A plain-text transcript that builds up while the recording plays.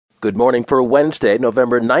Good morning for Wednesday,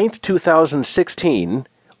 November 9th, 2016.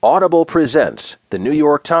 Audible presents the New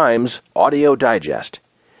York Times Audio Digest.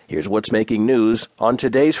 Here's what's making news on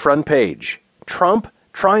today's front page. Trump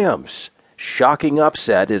triumphs. Shocking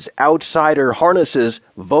upset as outsider harnesses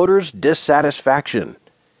voters' dissatisfaction.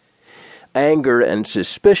 Anger and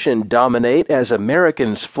suspicion dominate as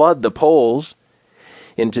Americans flood the polls.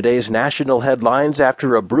 In today's national headlines,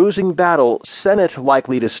 after a bruising battle, Senate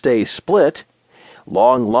likely to stay split.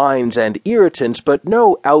 Long lines and irritants, but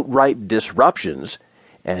no outright disruptions,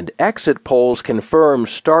 and exit polls confirm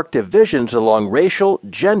stark divisions along racial,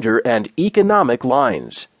 gender, and economic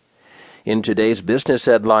lines. In today's business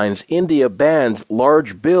headlines, India bans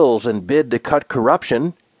large bills and bid to cut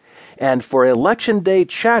corruption, and for Election Day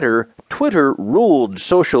chatter, Twitter ruled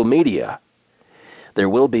social media. There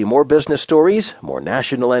will be more business stories, more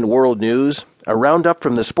national and world news, a roundup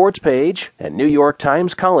from the sports page, and New York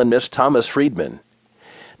Times columnist Thomas Friedman.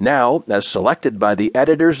 Now, as selected by the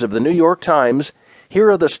editors of the New York Times, here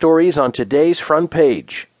are the stories on today's front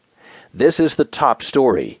page. This is the top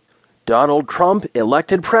story. Donald Trump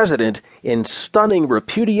elected president in stunning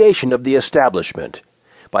repudiation of the establishment,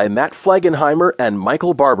 by Matt Flegenheimer and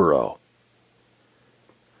Michael Barbaro.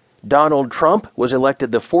 Donald Trump was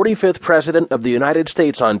elected the 45th President of the United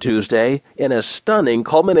States on Tuesday in a stunning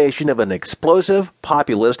culmination of an explosive,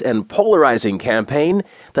 populist, and polarizing campaign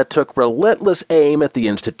that took relentless aim at the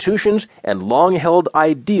institutions and long-held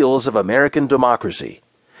ideals of American democracy.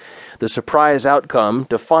 The surprise outcome,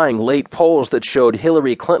 defying late polls that showed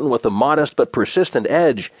Hillary Clinton with a modest but persistent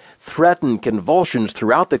edge, threatened convulsions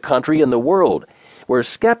throughout the country and the world, where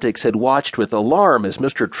skeptics had watched with alarm as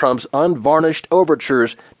Mr. Trump's unvarnished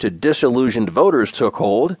overtures to disillusioned voters took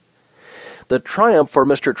hold. The triumph for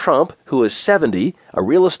Mr. Trump, who is 70, a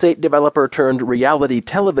real estate developer turned reality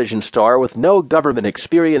television star with no government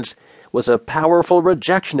experience, was a powerful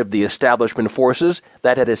rejection of the establishment forces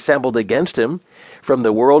that had assembled against him, from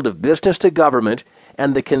the world of business to government,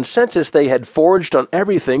 and the consensus they had forged on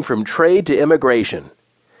everything from trade to immigration.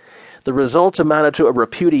 The results amounted to a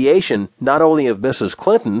repudiation not only of Mrs.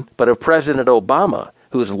 Clinton, but of President Obama,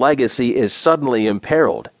 whose legacy is suddenly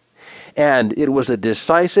imperiled. And it was a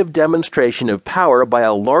decisive demonstration of power by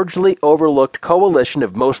a largely overlooked coalition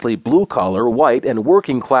of mostly blue-collar, white, and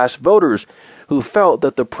working-class voters who felt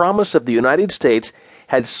that the promise of the United States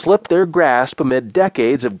had slipped their grasp amid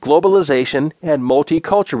decades of globalization and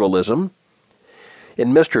multiculturalism.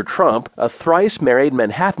 In Mr. Trump, a thrice-married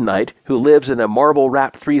Manhattanite who lives in a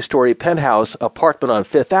marble-wrapped three-story penthouse apartment on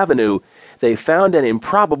Fifth Avenue, they found an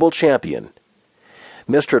improbable champion.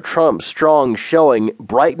 Mr. Trump's strong showing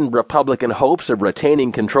brightened Republican hopes of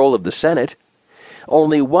retaining control of the Senate.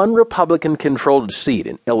 Only one Republican-controlled seat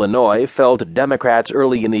in Illinois fell to Democrats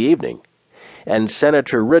early in the evening, and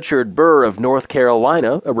Senator Richard Burr of North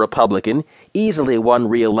Carolina, a Republican, easily won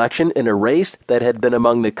re-election in a race that had been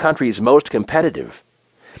among the country's most competitive.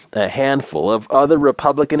 A handful of other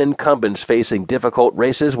Republican incumbents facing difficult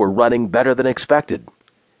races were running better than expected.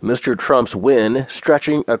 Mr. Trump's win,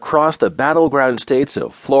 stretching across the battleground states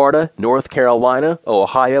of Florida, North Carolina,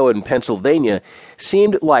 Ohio, and Pennsylvania,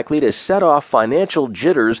 seemed likely to set off financial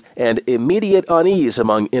jitters and immediate unease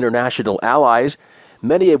among international allies,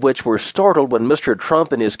 many of which were startled when Mr.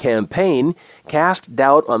 Trump and his campaign cast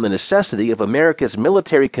doubt on the necessity of America's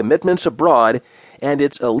military commitments abroad and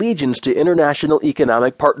its allegiance to international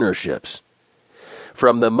economic partnerships.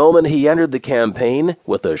 From the moment he entered the campaign,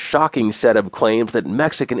 with a shocking set of claims that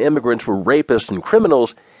Mexican immigrants were rapists and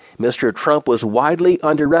criminals, Mr. Trump was widely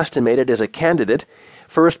underestimated as a candidate,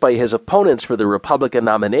 first by his opponents for the Republican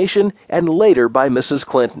nomination and later by Mrs.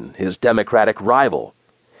 Clinton, his Democratic rival.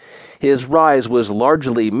 His rise was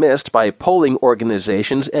largely missed by polling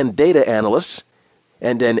organizations and data analysts,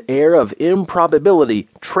 and an air of improbability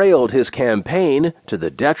trailed his campaign to the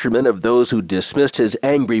detriment of those who dismissed his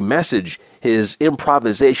angry message, his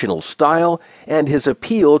improvisational style, and his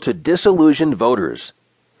appeal to disillusioned voters.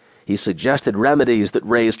 He suggested remedies that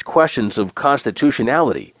raised questions of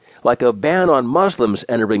constitutionality, like a ban on Muslims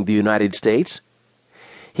entering the United States.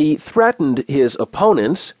 He threatened his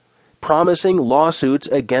opponents, promising lawsuits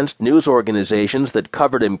against news organizations that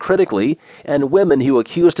covered him critically and women who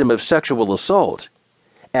accused him of sexual assault.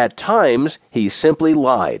 At times, he simply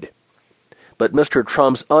lied. But Mr.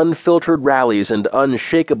 Trump's unfiltered rallies and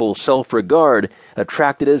unshakable self-regard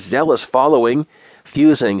attracted a zealous following,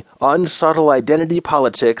 fusing unsubtle identity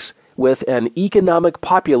politics with an economic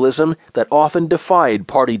populism that often defied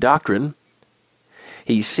party doctrine.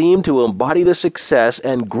 He seemed to embody the success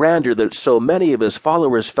and grandeur that so many of his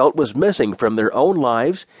followers felt was missing from their own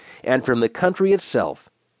lives and from the country itself.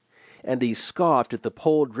 And he scoffed at the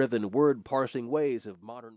poll-driven, word-parsing ways of modern